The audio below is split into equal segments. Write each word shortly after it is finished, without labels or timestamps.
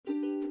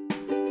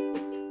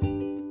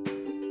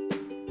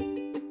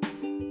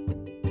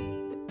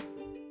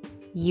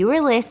You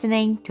are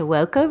listening to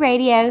WOCO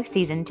Radio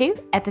Season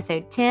 2,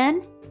 Episode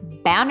 10,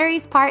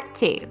 Boundaries Part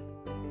 2,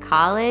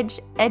 College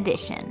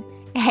Edition.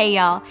 Hey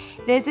y'all,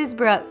 this is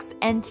Brooks,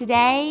 and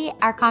today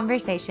our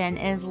conversation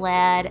is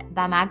led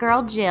by my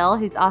girl Jill,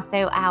 who's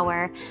also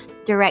our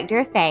Director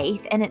of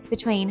Faith, and it's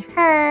between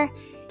her,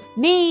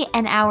 me,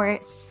 and our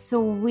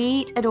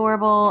sweet,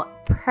 adorable,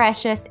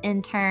 precious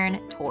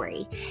intern,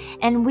 Tori.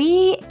 And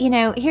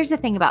here's the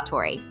thing about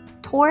Tori.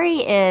 Tori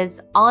is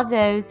all of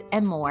those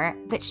and more,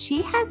 but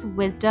she has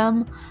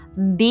wisdom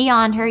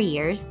beyond her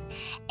years,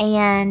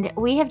 and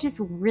we have just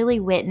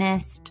really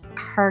witnessed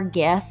her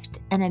gift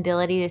and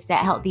ability to set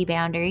healthy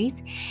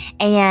boundaries.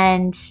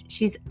 And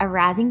she's a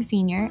rising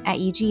senior at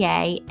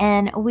UGA,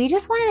 and we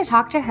just wanted to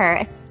talk to her,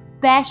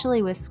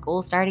 especially with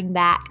school starting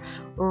back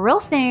real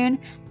soon,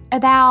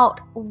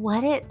 about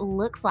what it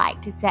looks like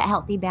to set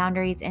healthy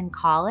boundaries in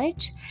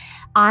college.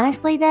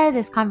 Honestly, though,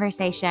 this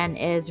conversation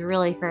is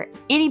really for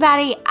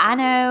anybody. I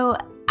know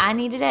I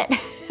needed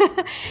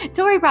it.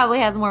 Tori probably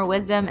has more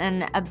wisdom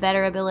and a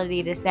better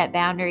ability to set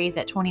boundaries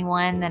at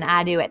 21 than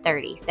I do at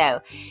 30.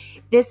 So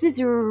this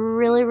is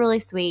really, really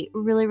sweet,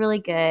 really, really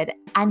good.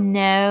 I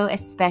know,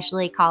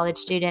 especially college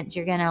students,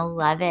 you're going to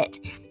love it.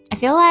 I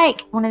feel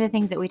like one of the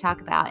things that we talk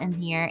about in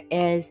here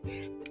is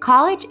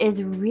college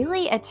is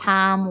really a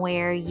time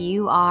where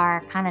you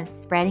are kind of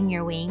spreading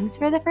your wings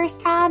for the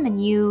first time,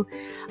 and you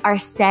are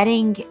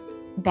setting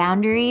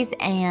boundaries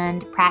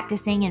and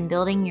practicing and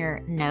building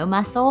your no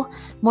muscle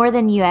more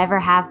than you ever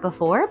have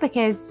before,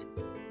 because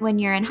when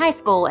you're in high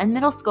school and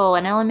middle school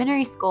and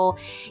elementary school,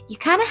 you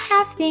kind of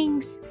have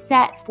things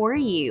set for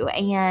you,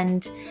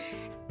 and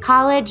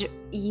college,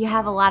 you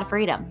have a lot of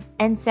freedom.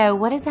 And so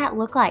what does that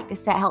look like to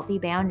set healthy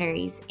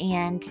boundaries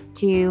and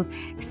to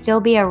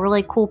still be a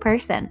really cool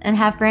person and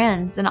have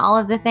friends and all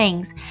of the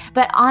things?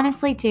 But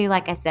honestly, too,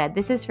 like I said,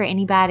 this is for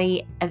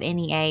anybody of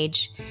any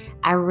age.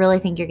 I really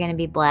think you're going to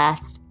be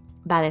blessed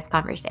by this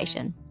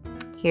conversation.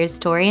 Here's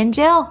Tori and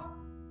Jill.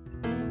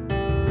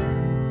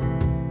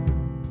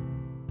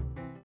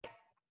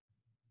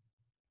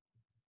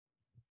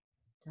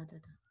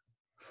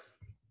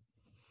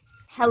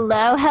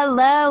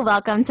 Hello.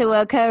 Welcome to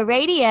WOCO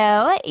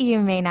Radio. You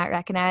may not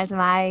recognize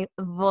my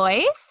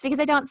voice because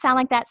I don't sound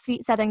like that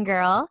sweet Southern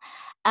girl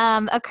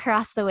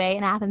across the way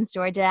in Athens,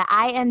 Georgia.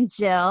 I am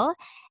Jill,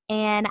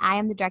 and I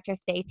am the Director of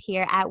Faith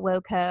here at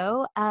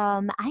WOCO.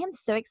 I am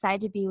so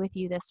excited to be with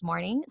you this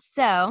morning.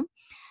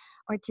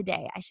 Or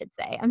today, I should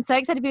say. I'm so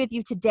excited to be with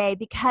you today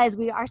because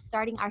we are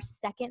starting our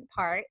second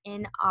part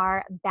in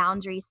our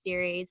boundary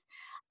series.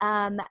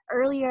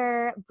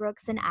 Earlier,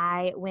 Brooks and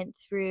I went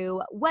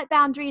through what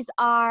boundaries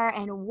are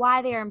and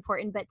why they are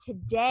important, but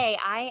today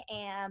I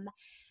am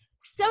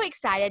so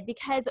excited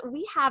because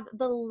we have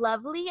the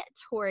lovely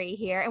Tori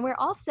here, and we're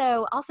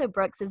also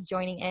Brooks is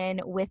joining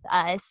in with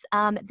us.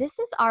 This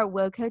is our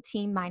WOCO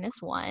team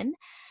 -1.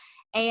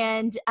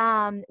 And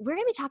we're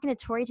going to be talking to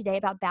Tori today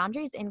about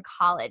boundaries in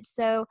college.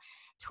 So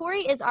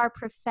Tori is our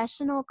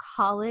professional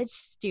college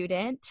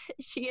student.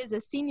 She is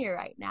a senior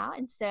right now.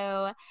 And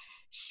so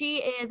she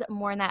is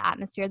more in that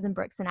atmosphere than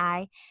Brooks and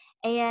I.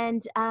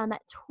 And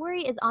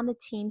Tori is on the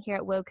team here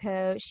at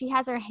WOCO. She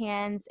has her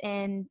hands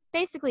in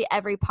basically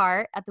every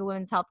part at the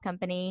Women's Health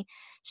Company.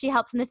 She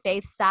helps in the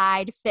faith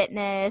side,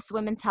 fitness,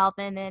 women's health,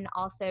 and then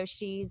also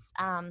she's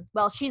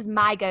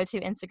my go-to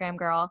Instagram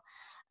girl.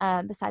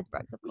 Besides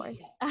Brooks, of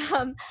course.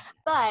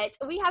 But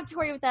we have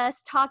Tori with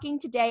us talking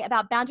today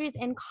about boundaries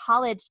in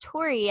college.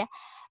 Tori,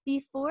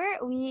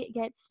 before we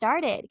get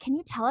started, can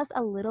you tell us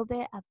a little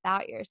bit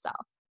about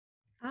yourself?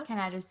 Can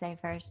I just say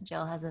first,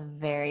 Jill has a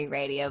very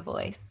radio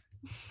voice.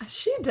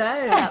 She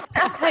does.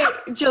 Hey,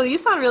 Jill, you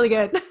sound really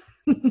good.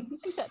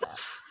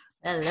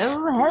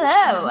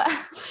 Hello.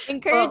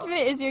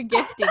 Encouragement is your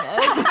gifting.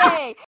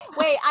 Okay.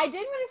 Wait, I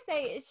did want to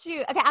say,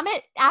 shoot. Okay,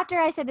 after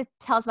I said to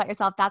tell us about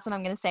yourself, that's when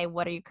I'm going to say,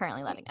 what are you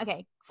currently loving?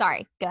 Okay,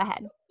 sorry. Go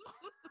ahead.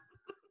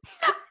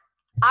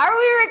 Are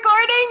we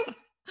recording?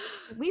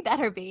 We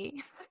better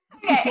be.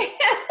 Okay.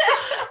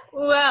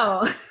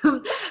 Well,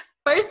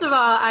 first of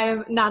all, I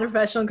am not a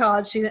professional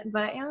college student,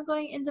 but I am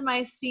going into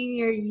my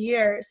senior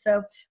year.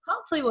 So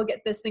hopefully we'll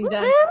get this thing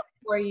done in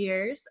 4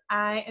 years.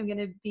 I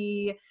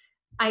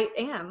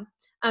am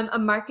a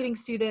marketing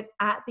student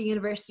at the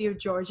University of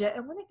Georgia.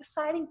 And one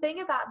exciting thing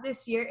about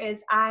this year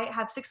is I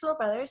have 6 little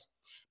brothers,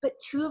 but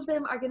 2 of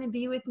them are going to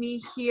be with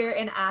me here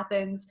in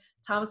Athens.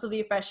 Thomas will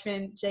be a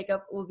freshman,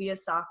 Jacob will be a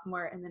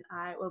sophomore, and then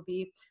I will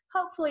be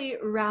hopefully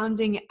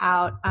rounding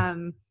out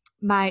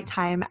my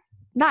time,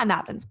 not in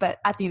Athens, but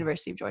at the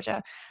University of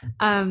Georgia.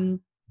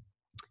 And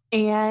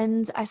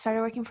I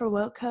started working for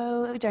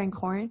WOCO during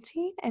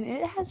quarantine, and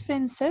it has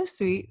been so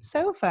sweet,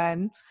 so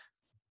fun.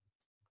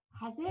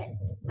 Has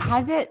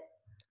it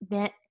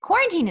been?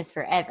 Quarantine is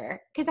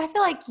forever, because I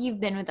feel like you've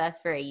been with us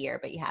for a year,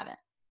 but you haven't.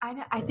 I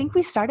know. I think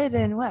we started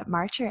in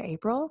March or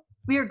April?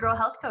 We were Girl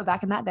Health Co.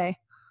 back in that day.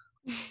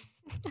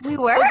 We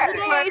were.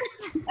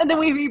 And then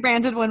we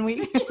rebranded 1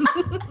 week.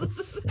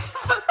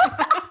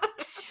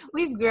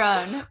 We've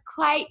grown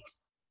quite.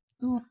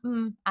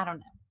 I don't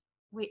know.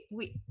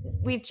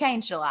 We've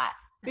changed a lot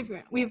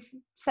We've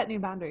set new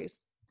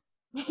boundaries.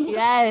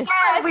 Yes.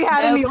 We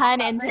had No a new pun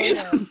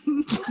boundaries. intended.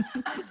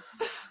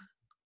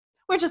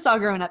 We're just all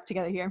growing up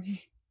together here.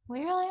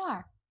 We really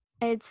are.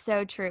 It's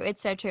so true.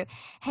 It's so true.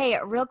 Hey,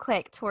 real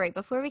quick, Tori,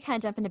 before we kind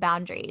of jump into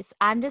boundaries,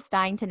 I'm just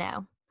dying to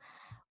know,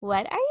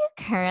 what are you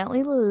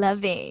currently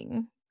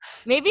loving?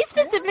 Maybe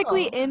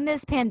specifically in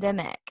this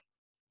pandemic.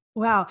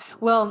 Wow.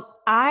 Well,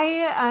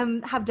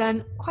 I have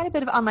done quite a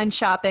bit of online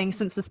shopping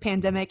since this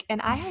pandemic,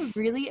 and I have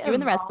really You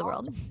and the rest of the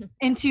world.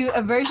 into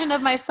a version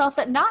of myself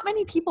that not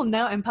many people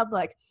know in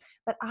public.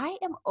 But I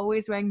am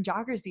always wearing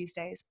joggers these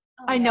days.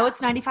 I know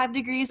it's 95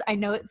 degrees. I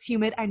know it's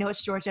humid. I know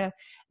it's Georgia.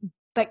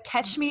 But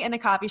catch me in a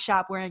coffee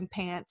shop wearing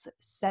pants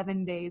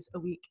 7 days a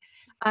week.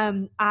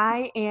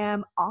 I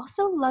am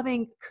also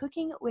loving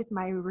cooking with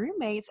my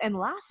roommates. And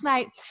last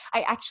night,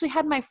 I actually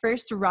had my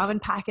first ramen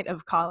packet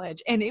of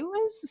college, and it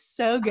was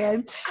so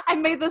good. I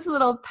made this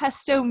little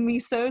pesto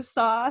miso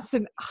sauce,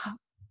 and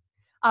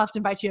I'll have to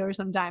invite you over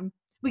sometime.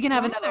 We can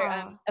have another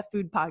a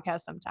food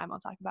podcast sometime. I'll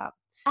talk about.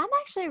 I'm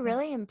actually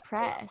really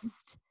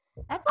impressed.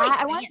 That's like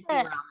I want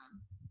fancy the- ramen.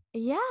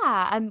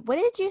 Yeah. What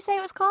did you say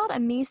it was called? A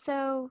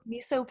miso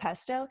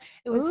Pesto.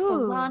 It was Ooh.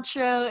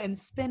 cilantro and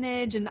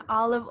spinach and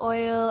olive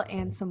oil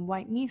and some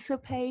white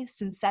miso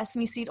paste and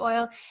sesame seed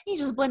oil. And you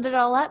just blend it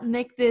all up,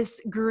 make this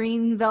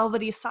green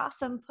velvety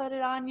sauce, and put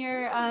it on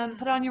your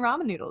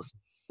ramen noodles.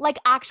 Like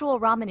actual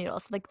ramen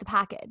noodles, like the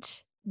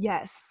package.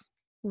 Yes.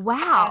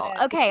 Wow.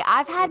 Okay,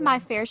 I've had my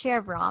fair share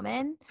of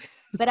ramen,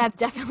 but I've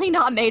definitely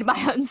not made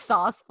my own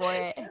sauce for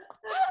it.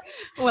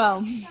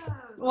 Well,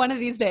 one of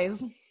these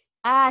days.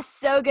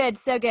 So good,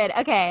 so good.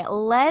 Okay,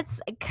 let's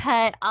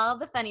cut all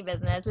the funny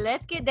business.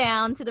 Let's get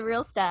down to the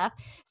real stuff.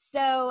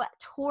 So,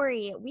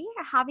 Tori, we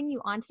are having you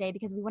on today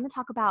because we want to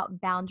talk about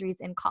boundaries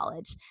in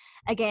college.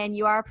 Again,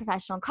 you are a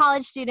professional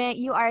college student.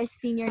 You are a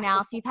senior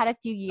now, so you've had a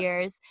few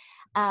years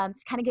to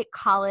kind of get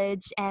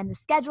college and the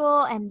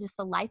schedule and just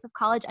the life of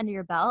college under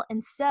your belt.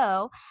 And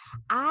so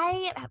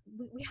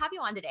we have you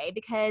on today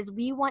because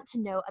we want to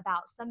know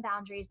about some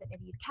boundaries that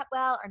maybe you've kept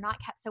well or not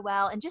kept so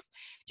well, and just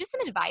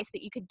some advice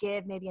that you could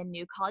give maybe a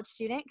new college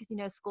student,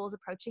 because school's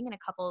approaching in a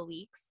couple of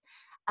weeks.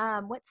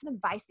 What's some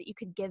advice that you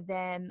could give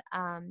them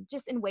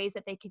just in ways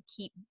that they could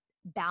keep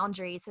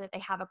boundaries so that they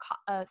have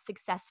a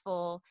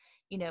successful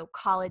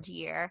college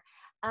year?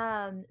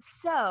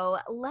 So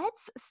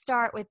let's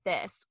start with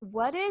this.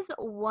 What is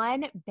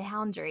one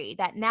boundary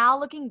that, now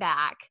looking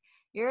back,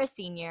 you're a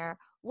senior,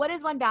 what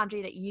is one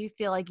boundary that you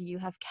feel like you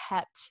have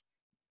kept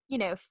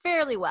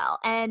fairly well,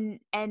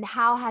 and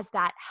how has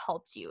that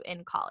helped you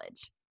in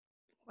college?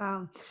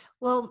 Wow.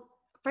 Well,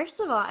 first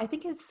of all, I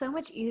think it's so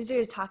much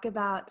easier to talk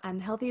about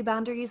unhealthy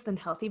boundaries than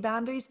healthy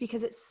boundaries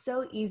because it's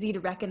so easy to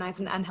recognize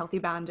an unhealthy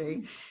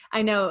boundary.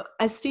 I know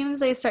as soon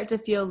as I start to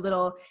feel a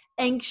little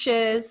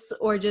anxious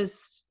or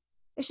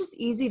it's just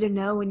easy to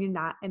know when you're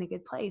not in a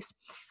good place.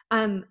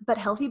 But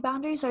healthy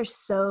boundaries are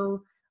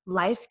so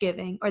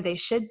life-giving, or they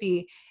should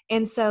be.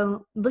 And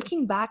so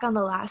looking back on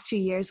the last few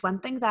years, one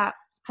thing that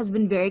has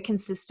been very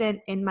consistent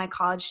in my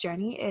college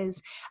journey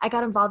is I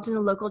got involved in a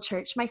local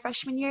church my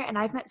freshman year, and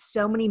I've met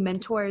so many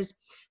mentors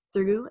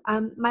through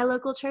my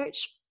local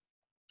church.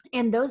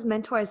 And those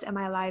mentors in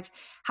my life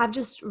have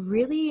just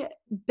really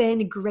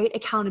been great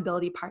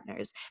accountability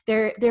partners.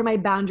 They're my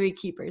boundary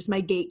keepers,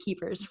 my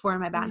gatekeepers for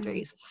my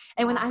boundaries.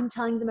 And when I'm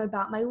telling them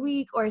about my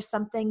week or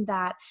something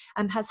that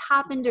has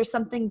happened or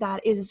something that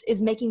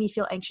is making me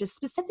feel anxious,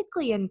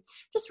 specifically in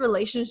just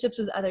relationships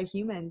with other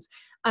humans,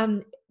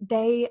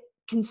 they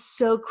can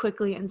so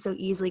quickly and so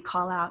easily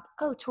call out,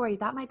 oh, Tori,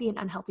 that might be an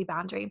unhealthy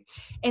boundary.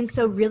 And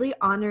so really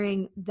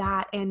honoring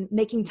that and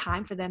making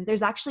time for them.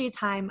 There's actually a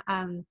time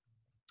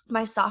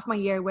my sophomore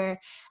year where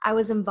I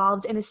was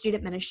involved in a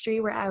student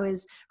ministry where I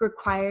was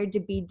required to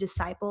be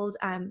discipled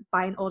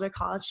by an older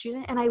college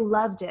student, and I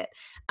loved it.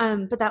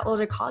 But that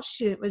older college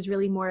student was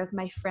really more of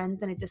my friend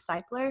than a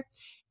discipler.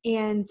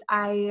 And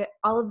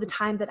all of the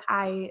time that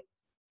I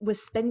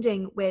was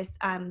spending with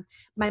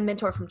my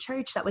mentor from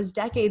church that was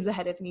decades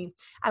ahead of me,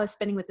 I was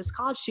spending with this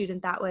college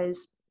student that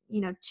was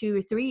 2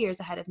 or 3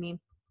 years ahead of me.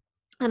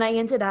 And I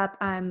ended up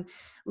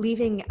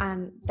leaving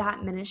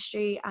that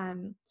ministry,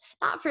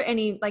 not for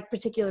any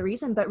particular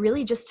reason, but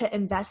really just to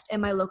invest in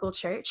my local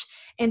church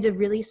and to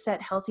really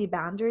set healthy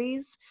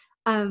boundaries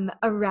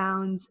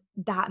around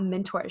that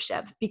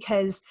mentorship,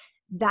 because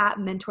that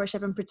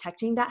mentorship and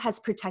protecting that has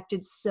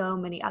protected so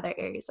many other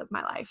areas of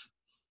my life.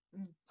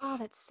 Oh,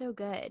 that's so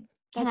good.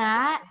 Can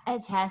I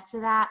attest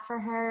to that for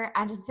her?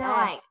 I just feel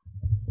like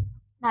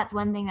that's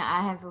one thing that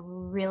I have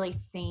really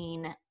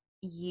seen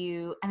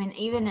you. I mean,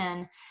 even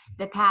in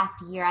the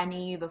past year, I knew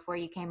you before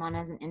you came on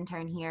as an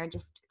intern here,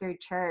 just through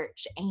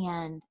church.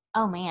 And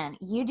oh man,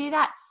 you do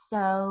that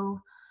so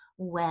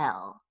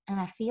well. And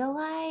I feel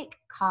like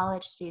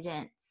college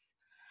students,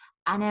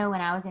 I know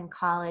when I was in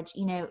college,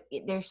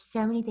 there's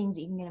so many things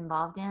that you can get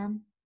involved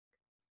in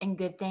and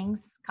good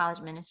things.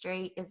 College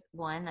ministry is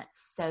one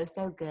that's so,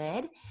 so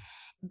good.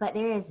 But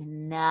there is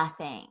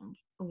nothing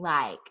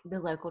like the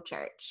local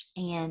church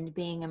and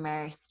being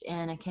immersed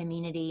in a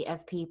community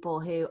of people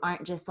who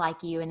aren't just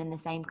like you and in the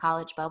same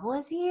college bubble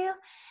as you.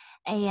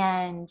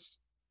 And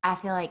I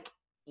feel like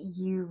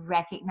you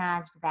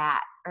recognized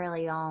that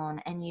early on,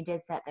 and you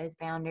did set those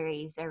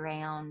boundaries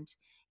around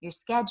your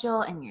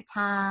schedule and your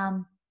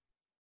time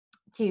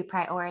to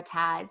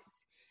prioritize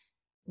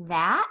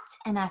that.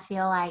 And I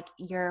feel like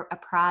you're a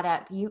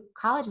product.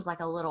 College is like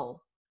a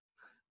little,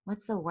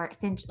 what's the word?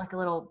 Like a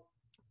little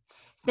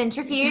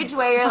centrifuge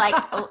where you're like,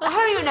 I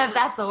don't even know if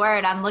that's the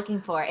word I'm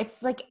looking for.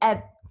 It's like a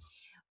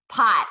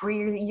pot where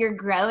you're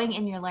growing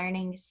and you're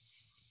learning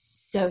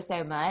so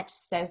much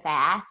so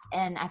fast.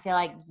 And I feel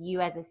like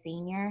you as a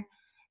senior,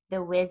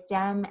 the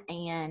wisdom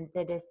and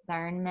the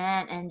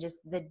discernment and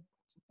just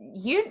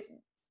you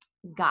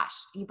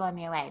blow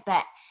me away.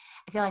 But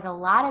I feel like a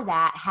lot of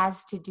that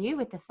has to do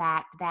with the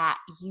fact that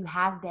you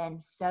have been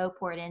so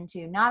poured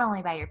into, not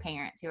only by your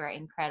parents who are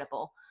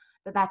incredible,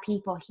 but by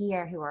people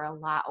here who are a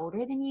lot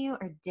older than you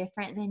or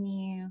different than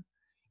you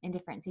in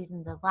different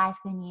seasons of life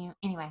than you.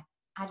 Anyway,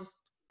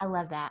 I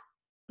love that.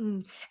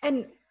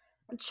 And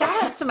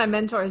shout out to my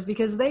mentors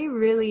because they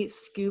really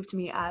scooped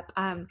me up.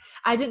 I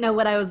didn't know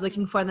what I was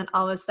looking for. And then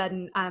all of a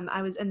sudden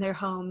I was in their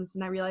homes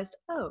and I realized,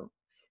 oh,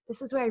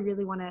 this is where I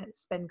really want to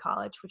spend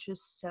college, which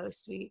was so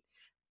sweet.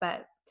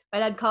 But my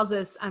dad calls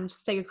this,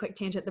 just take a quick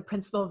tangent, the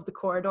principle of the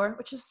corridor,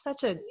 which is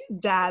such a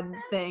dad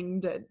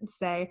thing to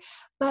say.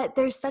 But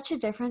there's such a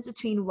difference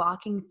between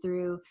walking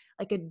through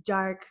like a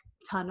dark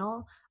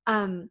tunnel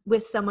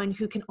with someone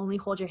who can only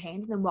hold your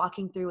hand, and then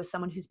walking through with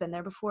someone who's been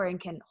there before and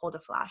can hold a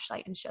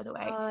flashlight and show the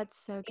way. Oh,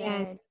 that's so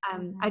good.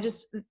 And I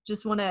just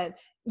want to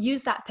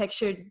use that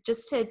picture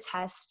just to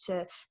attest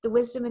to the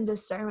wisdom and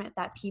discernment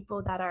that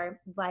people that are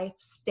life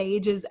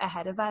stages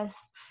ahead of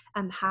us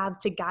have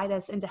to guide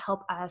us and to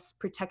help us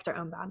protect our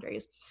own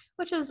boundaries,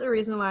 which is a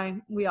reason why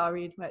we all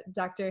read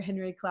Dr.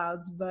 Henry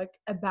Cloud's book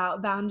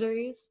about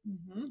boundaries,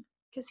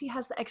 because he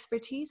has the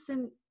expertise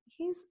and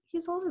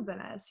he's older than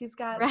us. He's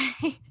got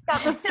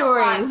the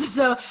stories.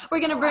 So we're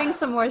going to bring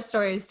some more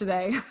stories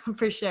today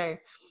for sure.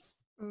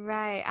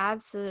 Right.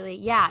 Absolutely.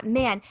 Yeah,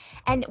 man.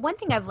 And one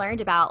thing I've learned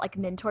about like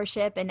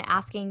mentorship and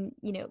asking,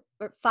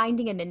 or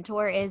finding a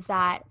mentor is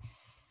that,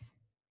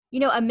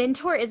 a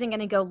mentor isn't going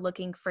to go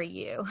looking for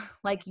you.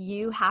 Like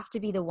you have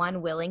to be the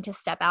one willing to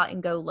step out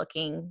and go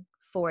looking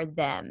for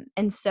them.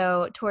 And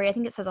so, Tori, I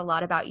think it says a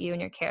lot about you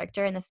and your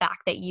character and the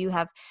fact that you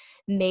have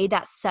made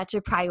that such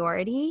a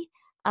priority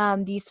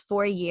these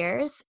 4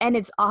 years. And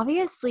it's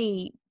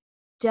obviously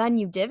done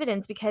you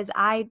dividends because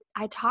I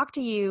talk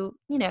to you,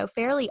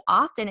 fairly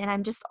often, and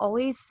I'm just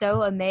always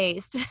so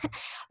amazed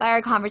by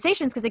our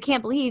conversations because I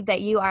can't believe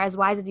that you are as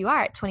wise as you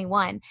are at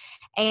 21.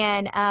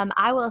 And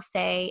I will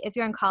say, if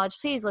you're in college,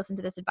 please listen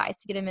to this advice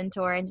to get a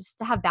mentor and just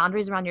to have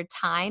boundaries around your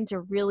time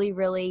to really,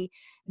 really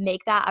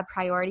make that a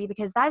priority,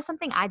 because that is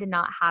something I did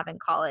not have in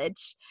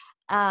college.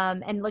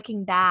 And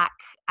looking back,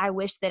 I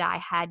wish that I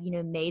had,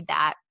 made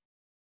that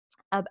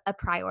a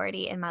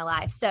priority in my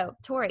life. So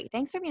Tori,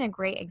 thanks for being a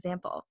great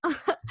example.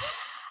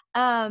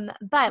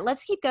 But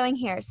let's keep going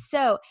here.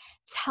 So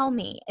tell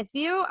me, if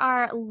you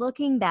are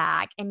looking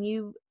back and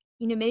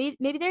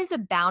maybe there's a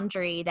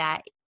boundary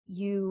that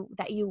you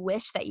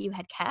wish that you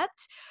had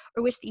kept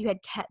or wish that you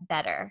had kept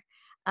better.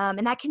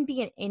 And that can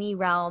be in any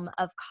realm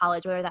of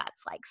college, whether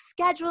that's like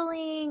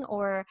scheduling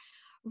or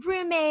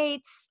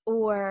roommates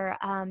or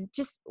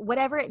just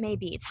whatever it may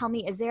be. Tell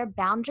me, is there a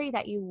boundary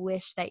that you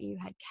wish that you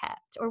had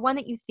kept or one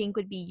that you think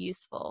would be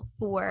useful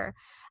for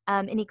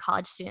any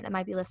college student that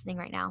might be listening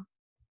right now?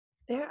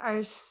 There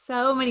are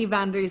so many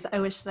boundaries I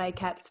wish that I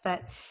kept,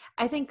 but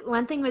I think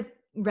one thing with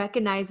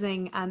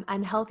recognizing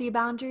unhealthy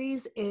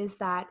boundaries is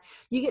that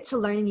you get to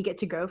learn and you get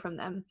to grow from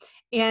them.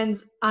 And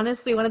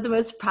honestly, one of the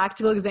most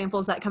practical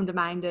examples that come to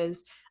mind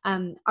is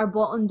our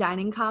Bolton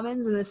Dining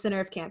Commons in the center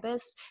of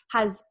campus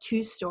has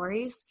 2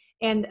 stories.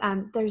 And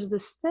there's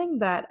this thing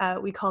that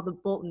we call the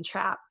Bolton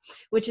Trap,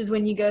 which is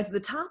when you go to the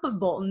top of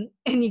Bolton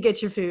and you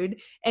get your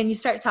food and you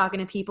start talking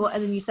to people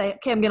and then you say,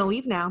 okay, I'm going to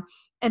leave now.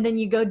 And then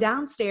you go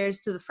downstairs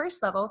to the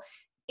first level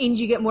and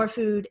you get more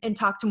food and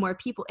talk to more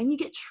people and you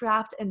get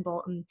trapped in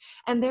Bolton.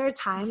 And there are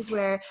times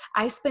where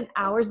I spent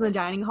hours in the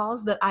dining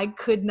halls that I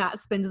could not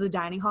spend in the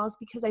dining halls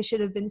because I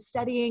should have been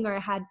studying or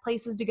had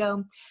places to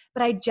go,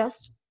 but I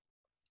just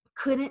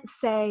couldn't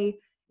say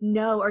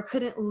no or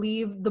couldn't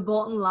leave the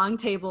Bolton long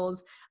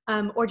tables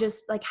or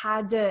just like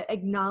had to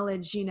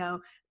acknowledge,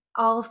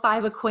 all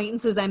 5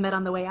 acquaintances I met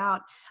on the way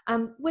out,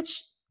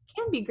 which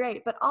can be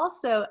great, but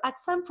also at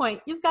some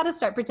point you've got to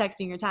start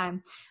protecting your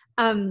time.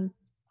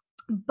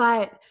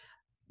 But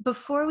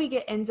before we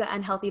get into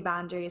unhealthy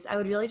boundaries, I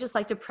would really just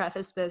like to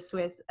preface this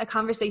with a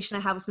conversation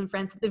I had with some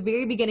friends at the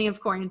very beginning of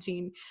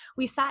quarantine.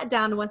 We sat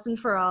down once and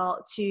for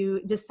all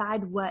to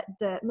decide what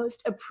the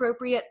most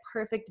appropriate,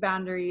 perfect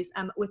boundaries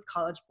with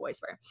college boys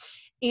were.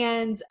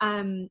 And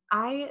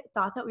I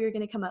thought that we were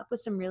going to come up with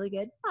some really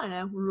good,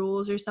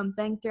 rules or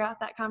something throughout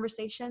that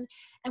conversation.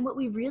 And what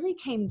we really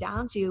came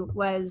down to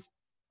was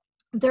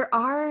there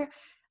are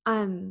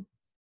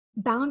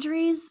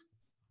boundaries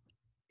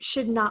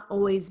should not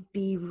always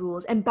be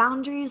rules, and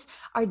boundaries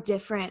are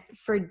different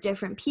for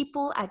different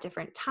people at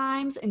different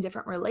times, in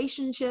different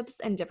relationships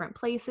and different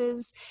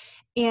places.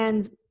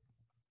 And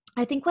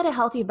I think what a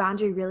healthy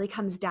boundary really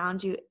comes down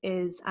to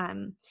is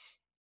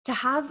to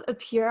have a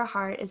pure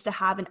heart is to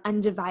have an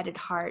undivided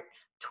heart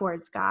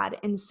towards God.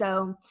 And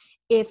so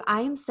if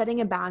I am setting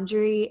a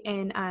boundary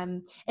in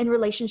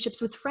relationships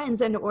with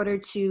friends in order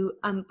to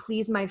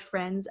please my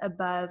friends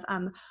above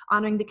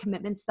honoring the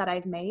commitments that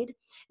I've made,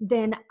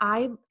 then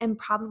I am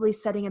probably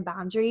setting a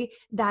boundary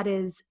that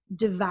is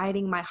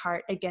dividing my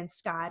heart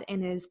against God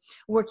and is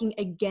working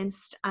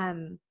against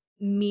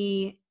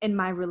me in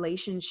my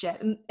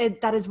relationship,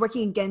 that is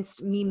working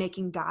against me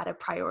making God a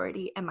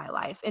priority in my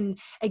life and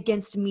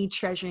against me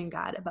treasuring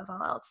God above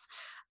all else.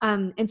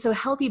 And so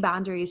healthy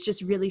boundaries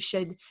just really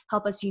should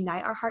help us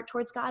unite our heart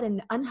towards God.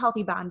 And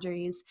unhealthy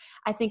boundaries,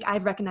 I think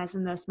I've recognized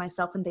them most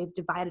myself when they've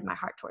divided my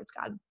heart towards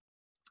God.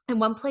 And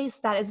one place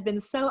that has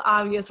been so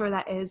obvious where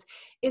that is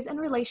in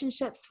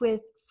relationships with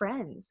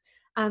friends.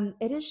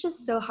 It is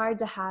just so hard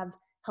to have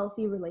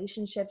healthy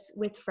relationships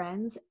with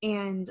friends.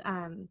 And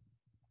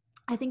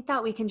I think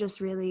that we can just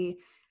really.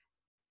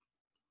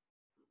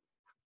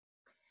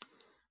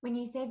 When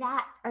you say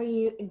that,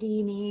 do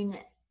you mean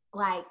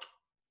like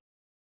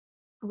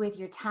with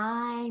your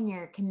time,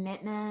 your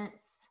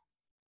commitments,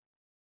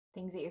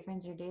 things that your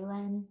friends are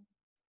doing?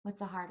 What's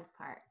the hardest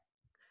part?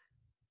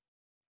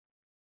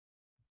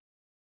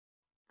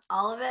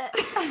 All of it?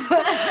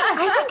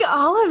 I think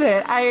all of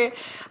it.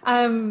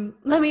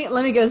 Let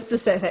me go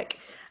specific.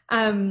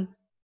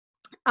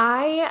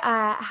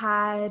 I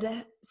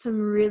had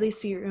some really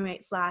sweet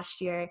roommates last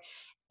year.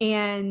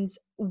 And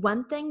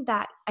one thing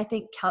that I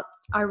think kept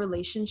our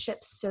relationship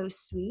so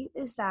sweet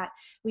is that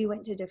we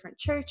went to different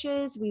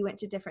churches, we went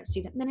to different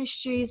student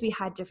ministries, we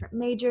had different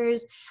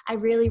majors. I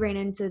really ran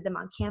into them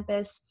on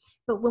campus.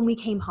 But when we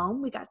came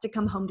home, we got to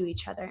come home to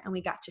each other and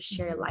we got to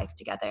share life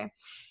together.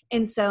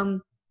 And so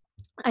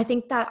I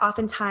think that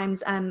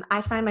oftentimes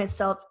I find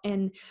myself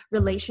in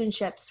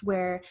relationships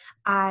where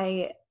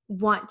I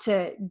want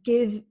to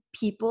give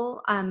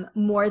people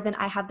more than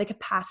I have the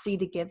capacity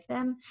to give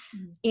them.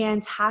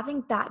 And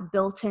having that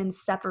built-in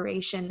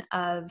separation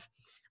of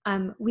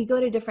we go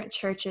to different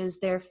churches,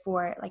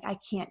 therefore, like, I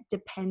can't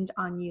depend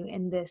on you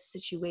in this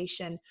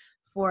situation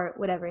for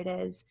whatever it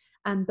is.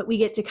 But we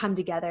get to come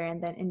together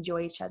and then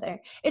enjoy each other.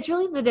 It's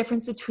really the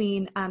difference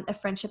between a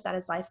friendship that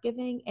is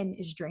life-giving and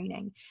is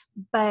draining.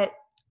 But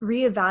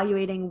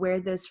reevaluating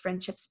where those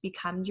friendships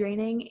become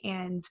draining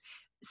and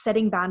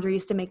setting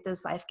boundaries to make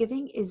those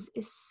life-giving is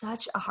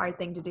such a hard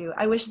thing to do.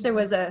 I wish there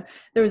was a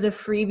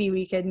freebie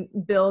we could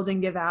build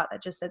and give out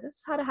that just said this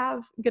is how to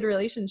have good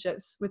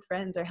relationships with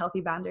friends or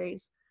healthy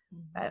boundaries.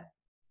 But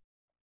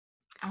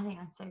I think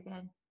that's so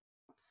good.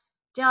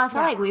 Jill, I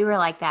feel like we were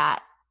like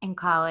that in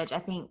college. I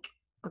think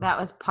that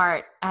was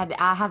part,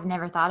 I have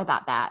never thought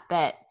about that,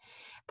 but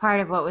part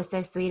of what was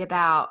so sweet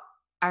about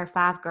our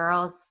 5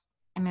 girls,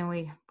 I mean,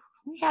 we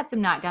had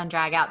some knockdown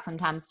drag out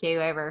sometimes too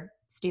over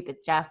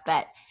stupid stuff,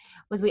 but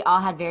was we all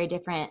had very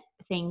different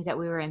things that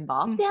we were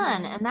involved in.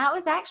 And that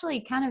was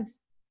actually kind of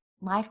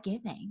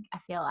life-giving. I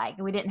feel like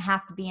we didn't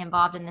have to be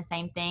involved in the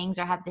same things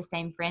or have the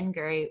same friend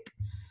group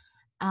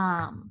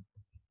and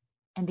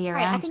be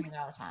around each other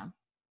all the time.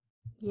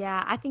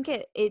 Yeah, I think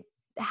it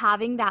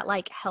having that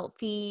like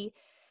healthy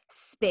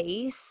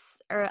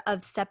space or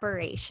of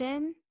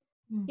separation,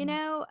 you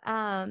know,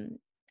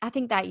 I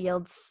think that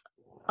yields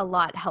a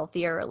lot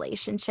healthier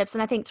relationships.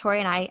 And I think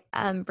Tori and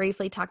I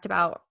briefly talked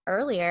about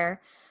earlier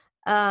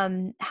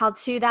how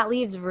too that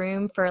leaves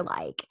room for,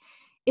 like,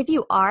 if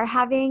you are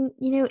having,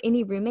 you know,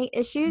 any roommate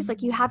issues,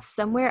 like, you have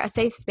somewhere, a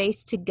safe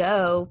space to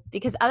go,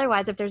 because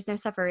otherwise, if there's no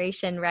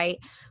separation, right,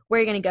 where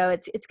you're going to go,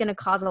 it's going to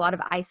cause a lot of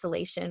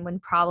isolation when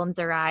problems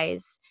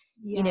arise,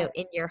 you know,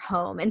 in your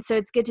home. And so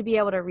it's good to be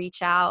able to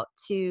reach out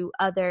to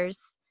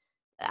others.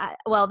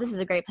 Well, this is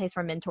a great place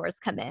where mentors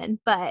come in,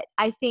 but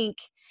I think,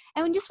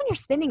 and when you're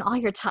spending all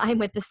your time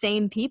with the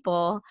same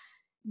people,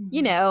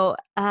 you know,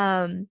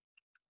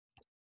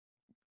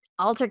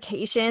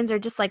 altercations or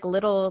just like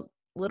little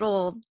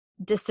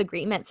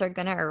disagreements are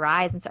going to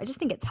arise. And so I just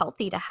think it's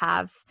healthy to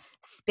have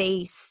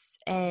space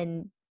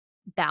and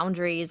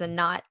boundaries and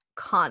not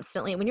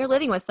constantly, when you're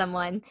living with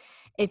someone,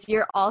 if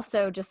you're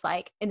also just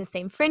like in the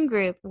same friend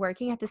group,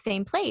 working at the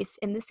same place,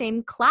 in the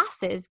same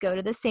classes, go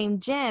to the same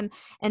gym,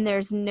 and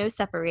there's no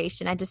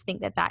separation, I just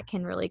think that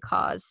can really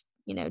cause,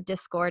 you know,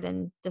 discord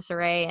and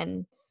disarray.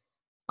 And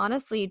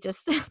honestly,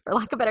 just for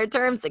lack of better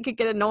terms, it could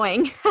get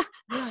annoying. Yeah,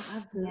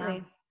 absolutely.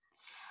 Yeah.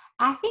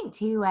 I think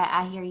too, what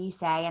I hear you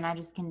say, and I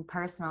just can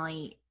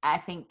personally, I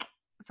think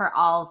for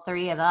all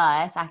 3 of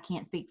us, I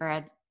can't speak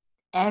for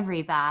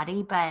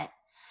everybody, but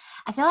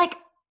I feel like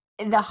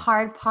the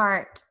hard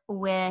part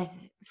with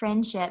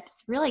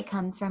friendships really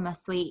comes from a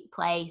sweet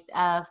place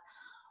of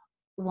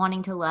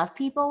wanting to love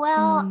people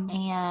well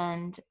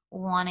and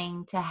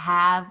wanting to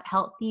have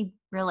healthy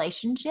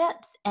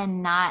relationships,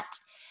 and not,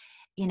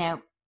 you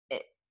know,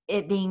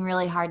 it being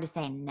really hard to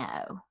say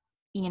no,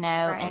 you know,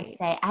 and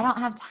say, I don't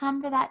have time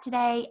for that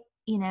today.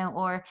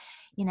 or,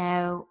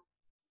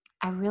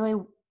 I really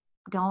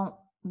don't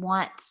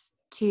want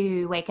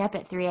to wake up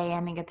at 3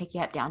 a.m. and go pick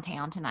you up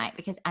downtown tonight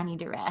because I need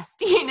to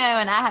rest, and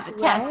I have a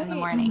test in the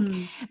morning.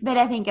 Mm-hmm. But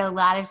I think a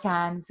lot of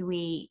times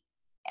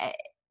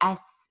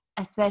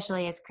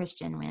especially as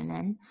Christian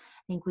women,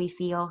 I think we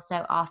feel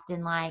so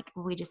often like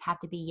we just have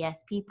to be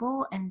yes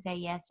people and say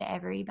yes to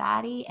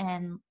everybody,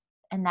 and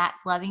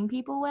that's loving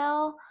people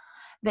well.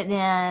 But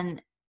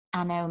then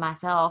I know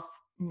myself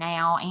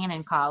now and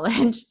in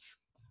college,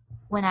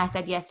 when I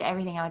said yes to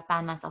everything, I would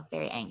find myself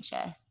very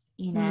anxious,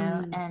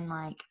 and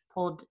like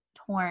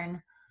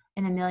torn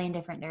in a million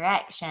different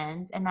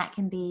directions. And that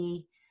can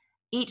be,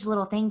 each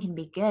little thing can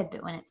be good,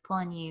 but when it's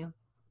pulling you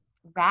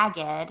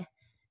ragged,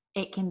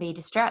 it can be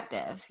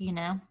destructive,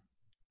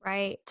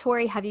 Right.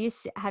 Tori, have you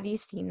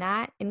seen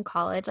that in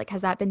college? Like,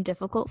 has that been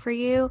difficult for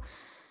you?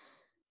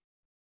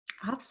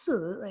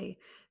 Absolutely.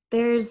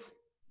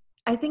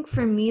 I think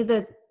for me,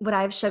 what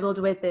I've struggled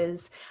with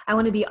is I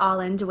want to be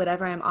all into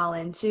whatever I'm all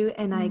into,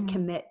 and I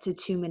commit to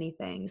too many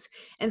things.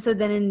 And so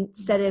then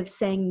instead of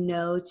saying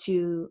no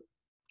to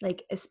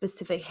like a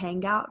specific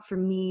hangout, for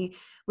me,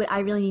 what I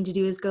really need to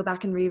do is go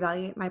back and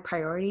reevaluate my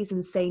priorities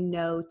and say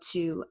no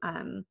to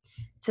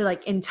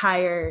like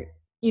entire,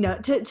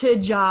 to a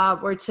job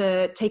or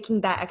to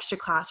taking that extra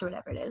class or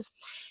whatever it is.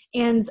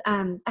 And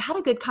I had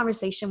a good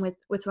conversation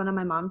with one of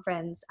my mom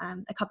friends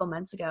a couple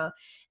months ago,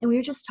 and we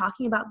were just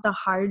talking about the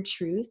hard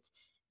truth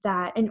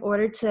that in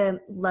order to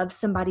love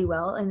somebody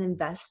well and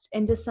invest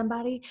into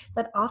somebody,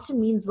 that often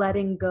means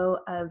letting go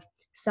of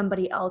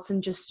somebody else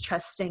and just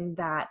trusting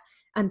that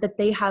that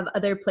they have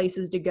other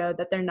places to go,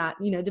 that they're not,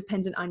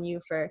 dependent on you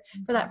for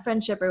that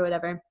friendship or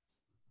whatever.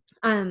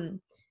 And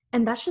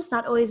that's just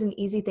not always an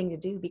easy thing to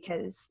do,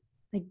 because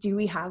like, do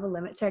we have a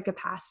limit to our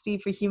capacity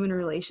for human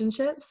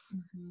relationships?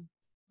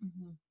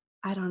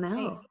 I don't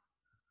know. Right.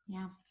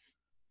 Yeah.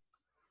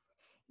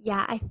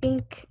 Yeah, I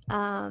think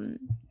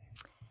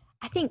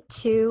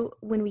too,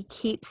 when we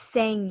keep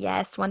saying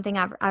yes, one thing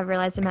I've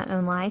realized in my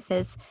own life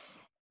is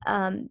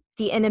the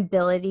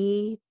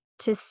inability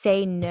to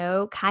say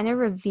no kind of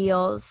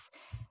reveals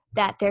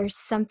that there's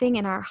something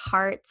in our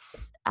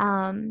hearts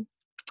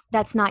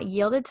that's not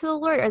yielded to the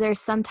Lord, or there's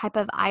some type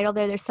of idol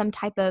there. There's some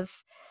type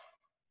of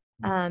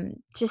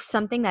just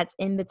something that's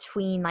in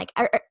between, like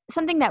or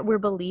something that we're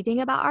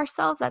believing about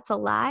ourselves that's a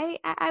lie,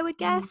 I would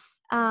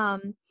guess.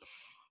 And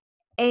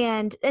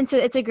so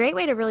it's a great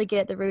way to really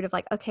get at the root of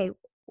like, okay,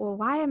 well,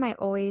 why am I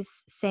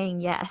always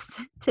saying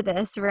yes to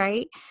this,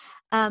 right?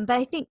 But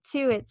I think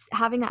too, it's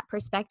having that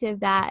perspective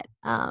that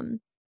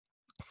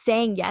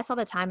saying yes all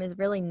the time is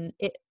really,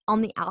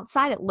 on the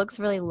outside it looks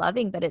really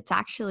loving, but it's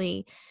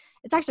actually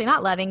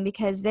not loving,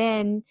 because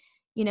then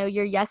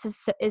your yes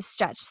is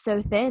stretched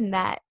so thin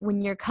that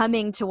when you're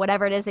coming to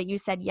whatever it is that you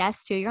said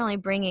yes to, you're only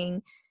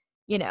bringing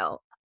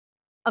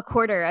a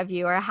quarter of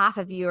you or a half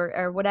of you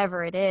or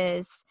whatever it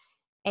is.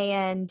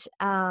 And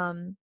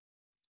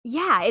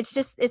yeah,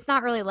 it's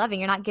not really loving.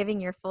 You're not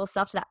giving your full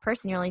self to that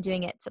person. You're only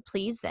doing it to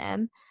please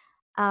them.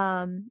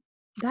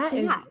 That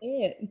is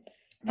it.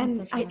 And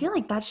so I feel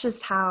like that's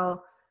just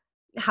how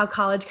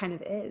college kind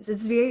of is.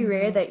 It's very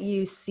rare that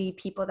you see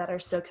people that are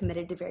so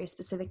committed to very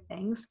specific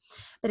things,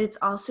 but it's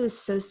also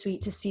so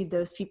sweet to see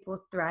those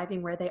people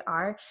thriving where they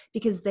are,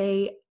 because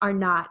they are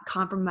not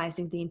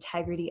compromising the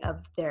integrity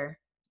of their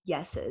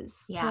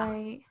yeses. Yeah.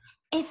 Right.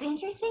 It's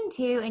interesting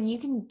too, and you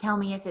can tell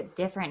me if it's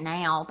different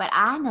now, but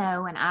I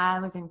know when I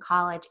was in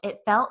college,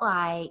 it felt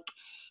like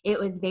it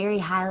was very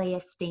highly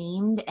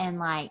esteemed and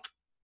like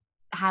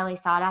highly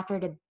sought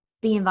after to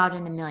be involved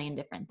in a million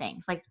different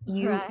things. Like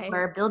you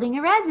were building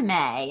a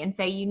resume, and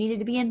so you needed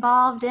to be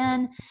involved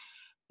in,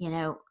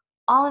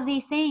 all of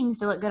these things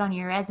to look good on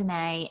your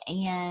resume.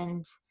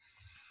 And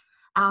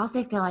I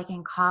also feel like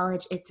in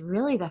college, it's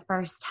really the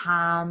first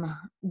time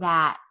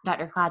that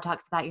Dr. Clyde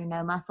talks about your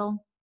no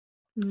muscle.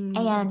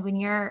 And when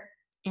you're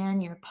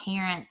in your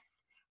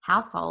parents'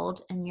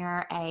 household and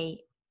you're a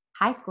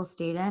high school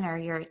student or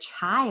you're a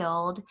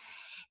child,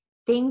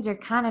 things are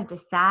kind of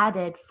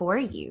decided for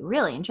you,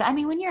 really. I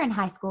mean, when you're in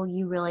high school,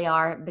 you really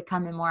are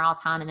becoming more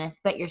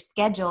autonomous, but your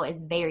schedule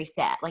is very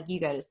set. Like you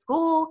go to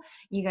school,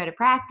 you go to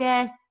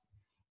practice,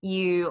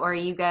 you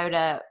go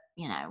to,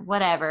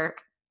 whatever,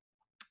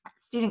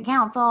 student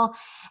council,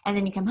 and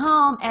then you come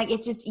home. Like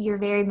it's just, you're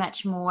very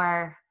much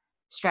more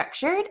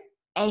structured.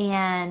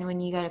 And when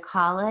you go to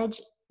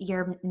college,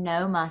 your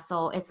no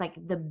muscle, it's like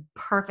the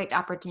perfect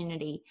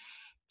opportunity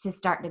to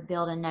start to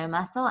build a no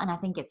muscle. And I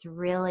think it's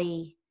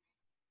really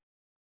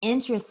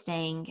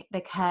interesting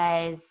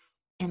because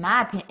in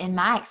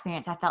my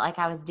experience, I felt like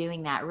I was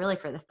doing that really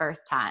for the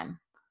first time.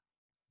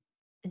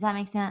 Does that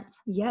make sense?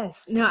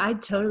 Yes. No, I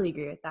totally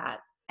agree with that.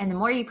 And the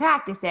more you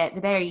practice it,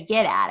 the better you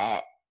get at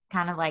it,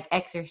 kind of like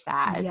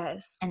exercise.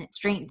 Yes. And it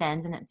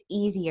strengthens and it's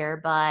easier,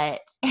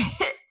 but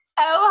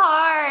so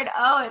hard.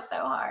 Oh, it's so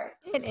hard.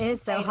 It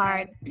is so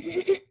hard.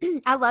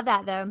 I love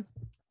that though.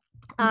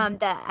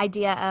 The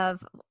idea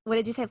of, what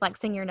did you say,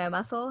 flexing your no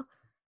muscle?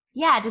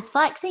 Yeah, just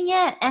flexing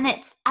it. And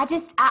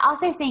I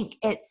also think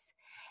it's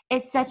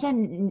it's such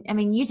an, I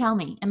mean, you tell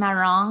me, am I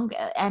wrong?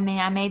 I mean,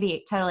 I may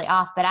be totally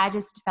off, but I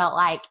just felt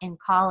like in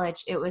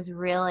college, it was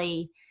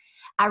really,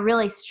 I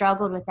really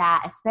struggled with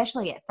that,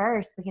 especially at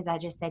first, because I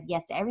just said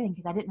yes to everything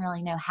because I didn't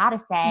really know how to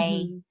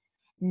say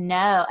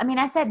no. I mean,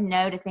 I said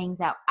no to things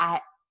that I,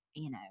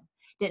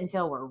 didn't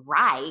feel were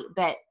right,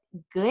 but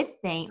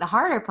the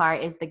harder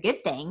part is the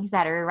good things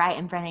that are right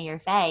in front of your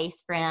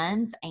face,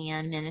 friends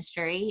and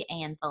ministry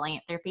and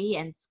philanthropy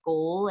and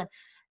school. And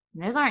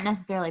those aren't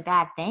necessarily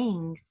bad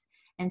things.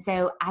 And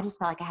so I just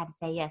felt like I had to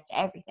say yes to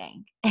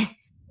everything.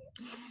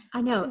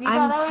 I know.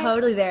 I'm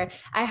totally there.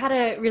 I had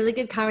a really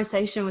good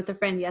conversation with a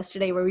friend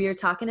yesterday where we were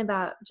talking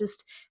about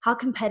just how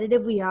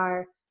competitive we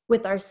are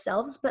with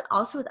ourselves, but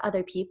also with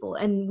other people.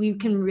 And we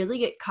can really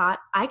get caught.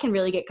 I can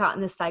really get caught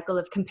in this cycle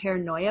of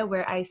comparanoia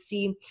where I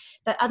see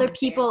that other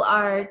people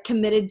are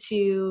committed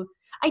to.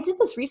 I did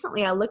this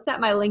recently. I looked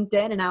at my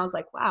LinkedIn and I was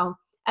like, wow,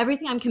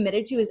 everything I'm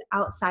committed to is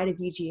outside of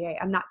UGA.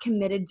 I'm not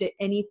committed to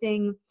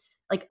anything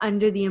like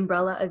under the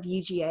umbrella of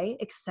UGA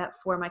except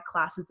for my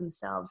classes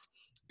themselves.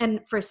 And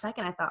for a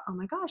second I thought, oh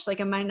my gosh,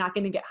 like, am I not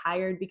going to get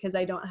hired because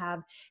I don't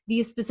have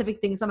these specific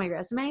things on my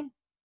resume?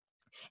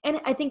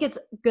 And I think it's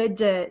good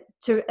to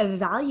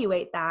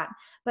evaluate that,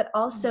 but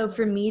also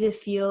for me to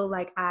feel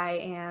like I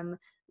am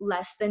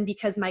less than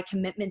because my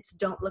commitments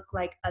don't look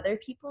like other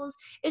people's.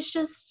 It's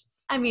just,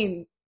 I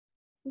mean,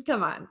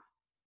 come on.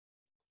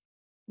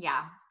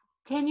 Yeah.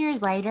 10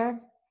 years later,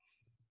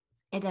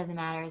 it doesn't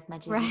matter as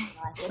much as you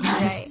feel like it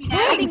does. Right.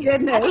 I think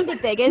the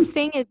biggest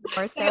thing is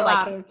more so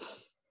like,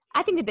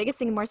 I think the biggest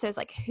thing more so is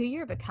like who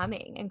you're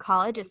becoming. And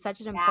college is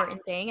such an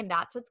important thing. And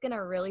that's what's going to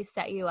really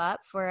set you up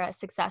for a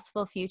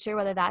successful future,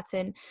 whether that's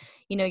in,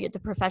 the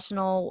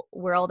professional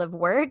world of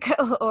work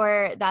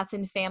or that's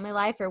in family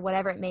life or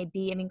whatever it may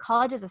be. I mean,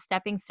 college is a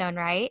stepping stone,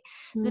 right?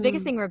 So the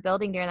biggest thing we're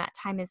building during that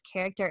time is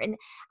character. And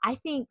I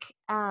think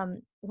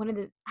one of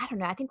the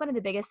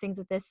biggest things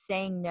with this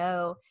saying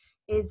no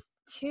is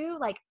to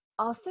like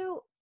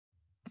also,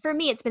 for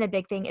me, it's been a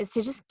big thing is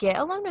to just get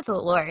alone with the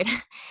Lord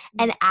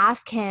and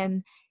ask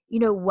him,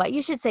 what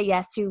you should say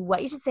yes to,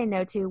 what you should say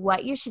no to,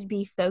 what you should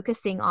be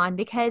focusing on,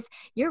 because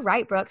you're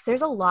right, Brooks,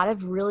 there's a lot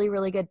of really,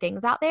 really good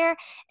things out there.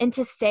 And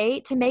to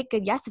make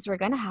good yeses, we're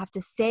going to have to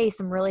say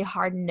some really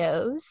hard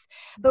no's,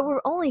 but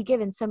we're only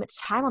given so much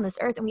time on this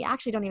earth and we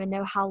actually don't even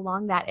know how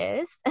long that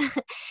is.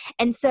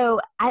 And so,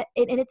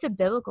 it's a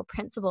biblical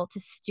principle to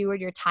steward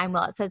your time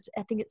well.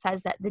 I think it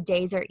says that the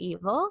days are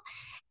evil.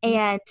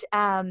 And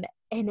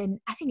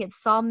then I think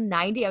it's Psalm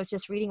 90, I was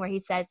just reading where he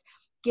says,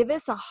 give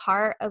us a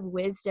heart of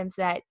wisdom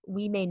so that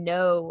we may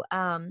know,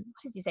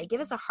 what does he say?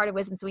 Give us a heart of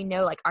wisdom so we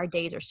know like our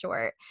days are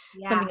short,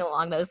 something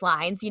along those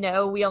lines.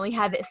 We only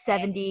have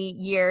 70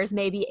 years,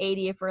 maybe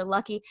 80 if we're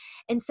lucky.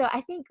 And so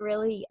I think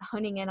really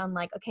honing in on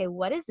like, okay,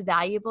 what is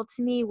valuable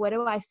to me? What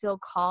do I feel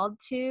called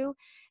to?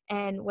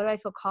 And what do I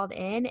feel called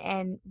in?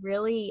 And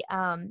really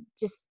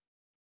just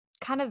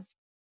kind of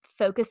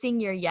focusing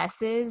your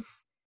yeses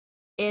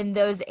in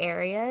those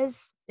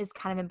areas is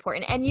kind of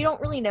important. And you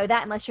don't really know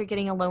that unless you're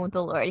getting alone with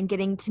the Lord and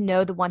getting to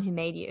know the one who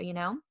made you,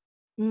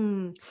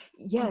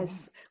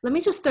 Yes. Let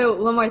me just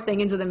throw one more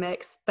thing into the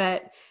mix.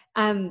 But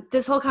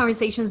this whole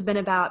conversation has been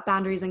about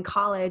boundaries in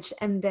college.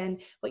 And then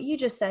what you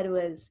just said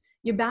was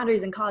your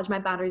boundaries in college, my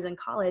boundaries in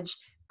college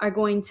are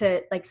going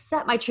to like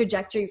set my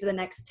trajectory for the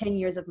next 10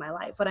 years of my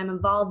life. What I'm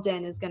involved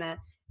in is going to,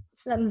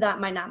 some of that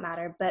might not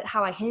matter, but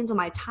how I handle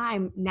my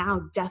time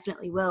now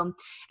definitely will.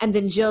 And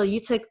then Jill, you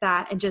took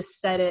that and just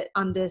set it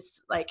on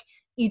this like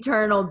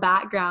eternal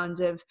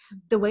background of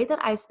the way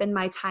that I spend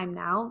my time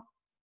now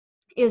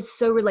is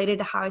so related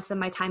to how I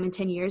spend my time in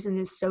 10 years and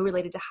is so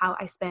related to how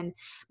I spend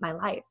my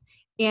life.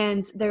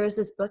 And there was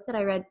this book that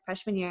I read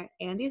freshman year,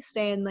 Andy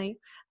Stanley,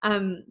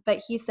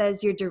 but he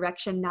says your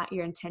direction, not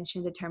your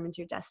intention, determines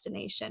your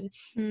destination.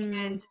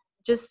 And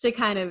just to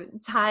kind of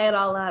tie it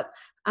all up,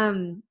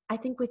 I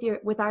think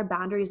with our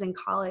boundaries in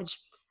college,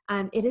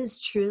 it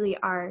is truly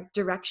our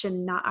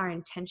direction, not our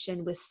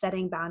intention with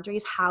setting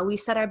boundaries, how we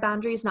set our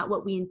boundaries, not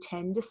what we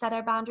intend to set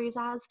our boundaries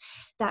as,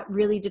 that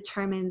really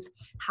determines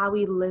how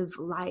we live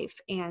life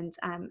and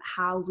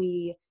how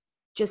we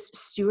just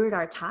steward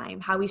our time,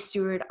 how we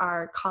steward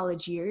our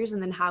college years,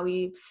 and then how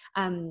we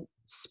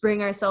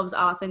spring ourselves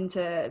off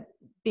into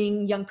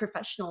being young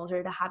professionals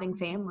or to having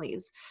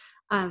families.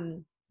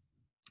 And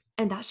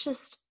that's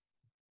just,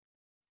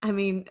 I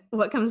mean,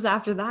 what comes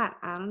after that?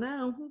 I don't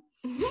know.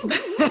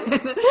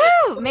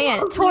 Woo,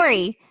 man,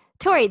 Tori,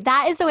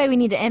 that is the way we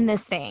need to end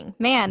this thing.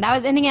 Man, that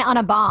was ending it on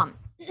a bomb.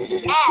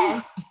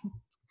 Yes.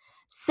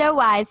 So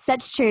wise,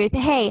 such truth.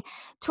 Hey,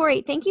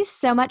 Tori, thank you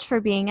so much for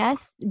being here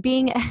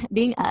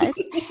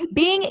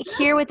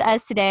with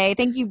us today.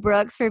 Thank you,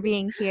 Brooks, for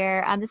being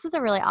here. This was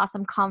a really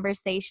awesome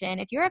conversation.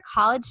 If you're a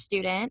college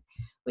student,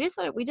 we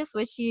just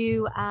wish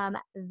you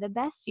the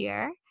best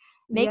year.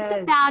 Make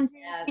some sound.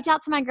 Reach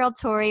out to my girl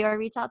Tori, or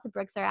reach out to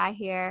Brooks or I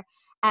here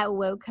at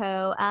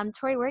WOCO.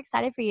 Tori, we're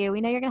excited for you.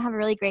 We know you're going to have a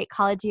really great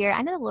college year.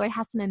 I know the Lord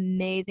has some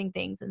amazing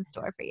things in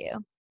store for you.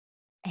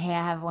 Hey,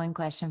 I have one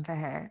question for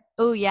her.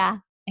 Oh, yeah.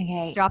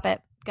 Okay. Drop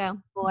it. Go.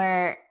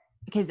 For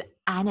because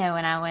I know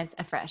when I was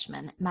a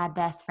freshman, my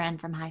best friend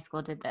from high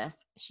school did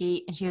this.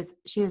 She was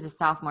a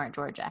sophomore at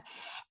Georgia,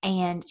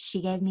 and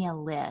she gave me a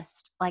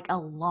list, like a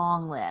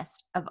long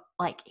list of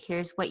like,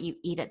 here's what you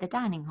eat at the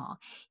dining hall.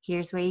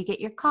 Here's where you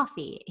get your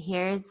coffee.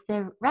 Here's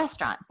the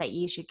restaurants that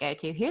you should go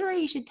to. Here's where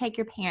you should take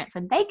your parents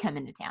when they come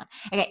into town.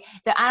 Okay,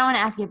 so I don't want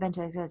to ask you a bunch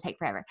of this, it's going to take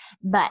forever,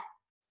 but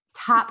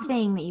top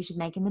thing that you should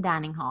make in the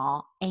dining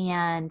hall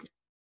and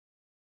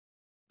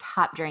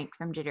top drink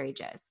from Jittery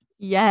Joe's.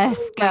 Yes,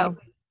 go.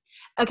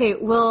 Okay,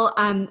 well,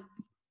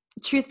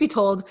 truth be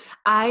told,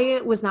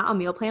 I was not on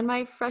meal plan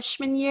my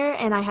freshman year,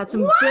 and I had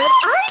some good.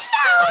 I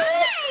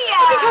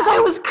know because I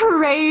was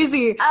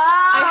crazy.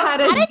 I had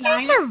How did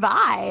you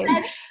survive?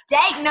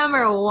 Mistake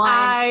number one.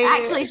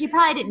 Actually, she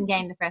probably didn't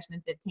gain the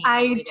freshman 15.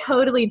 I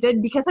totally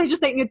did because I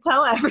just ate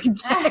Nutella every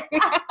day.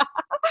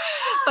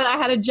 But I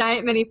had a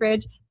giant mini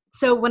fridge.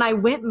 So when I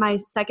went my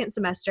second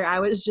semester, I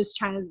was just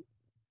trying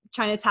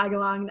to tag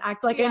along and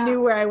act like I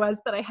knew where I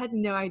was, but I had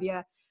no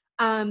idea.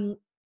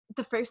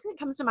 The first thing that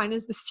comes to mind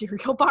is the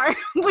cereal bar,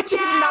 which is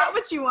not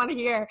what you want to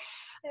hear.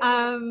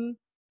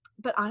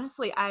 But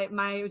honestly,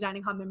 my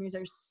dining hall memories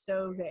are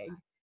so vague.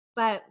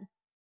 But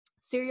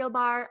cereal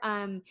bar,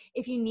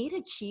 if you need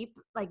a cheap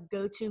like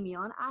go-to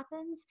meal in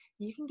Athens,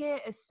 you can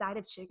get a side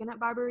of chicken at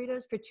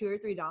Barbaritos for $2 or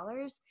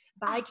 $3,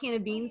 buy a can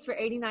of beans for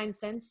 89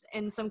 cents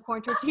and some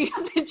corn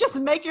tortillas and just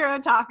make your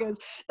own tacos.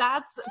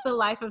 That's the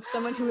life of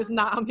someone who is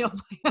not on meal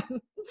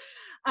plan.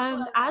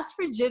 As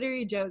for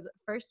Jittery Joe's,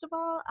 first of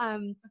all,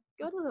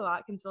 go to the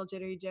Watkinsville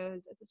Jittery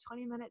Joe's. It's a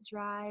 20-minute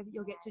drive.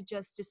 You'll get to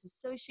just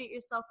disassociate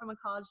yourself from a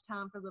college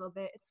town for a little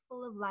bit. It's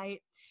full of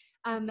light.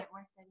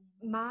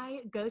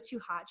 My go-to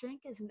hot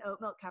drink is an oat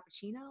milk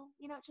cappuccino.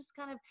 You know, it just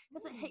kind of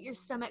doesn't hit your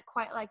stomach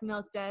quite like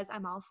milk does.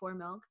 I'm all for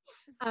milk.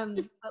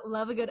 But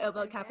love a good oat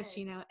milk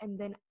cappuccino. And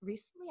then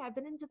recently I've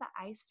been into the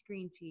iced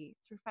green tea.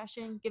 It's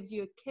refreshing, gives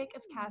you a kick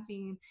of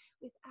caffeine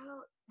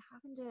without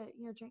having to,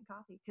 drink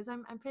coffee. Because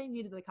I'm pretty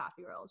new to the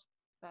coffee world.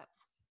 But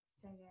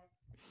so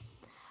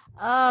good.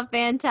 Oh,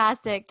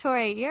 fantastic.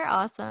 Tori, you're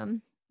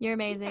awesome. You're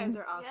amazing. You guys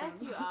are awesome.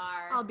 Yes, you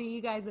are. I'll be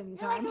you guys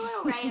anytime. You're like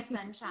a little ray of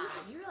sunshine.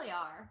 You really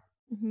are.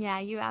 Yeah,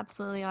 you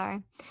absolutely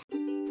are.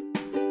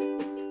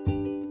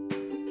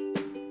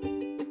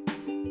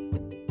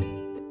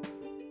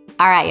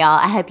 All right, y'all.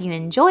 I hope you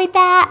enjoyed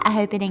that. I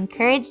hope it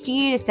encouraged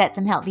you to set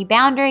some healthy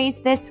boundaries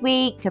this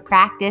week, to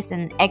practice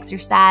and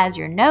exercise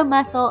your no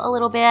muscle a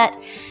little bit.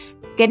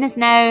 Goodness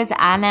knows,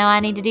 I know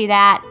I need to do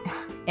that.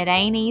 It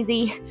ain't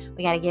easy.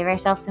 We got to give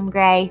ourselves some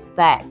grace,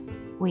 but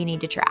we need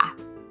to try.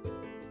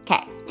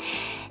 Okay.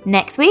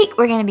 Next week,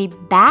 we're going to be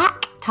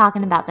back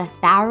talking about the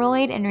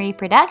thyroid and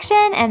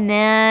reproduction, and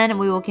then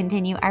we will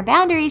continue our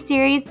boundary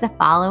series the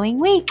following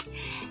week.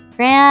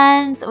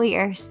 Friends, we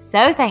are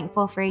so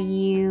thankful for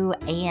you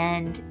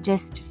and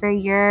just for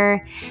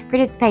your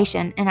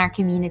participation in our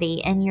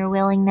community and your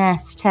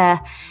willingness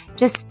to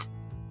just,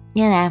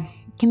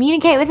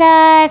 communicate with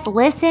us,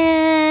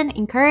 listen,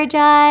 encourage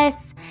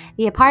us,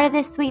 be a part of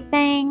this sweet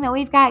thing that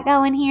we've got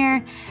going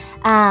here.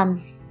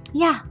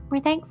 We're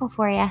thankful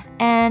for you.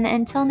 And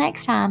until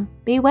next time,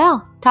 be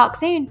well. Talk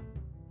soon.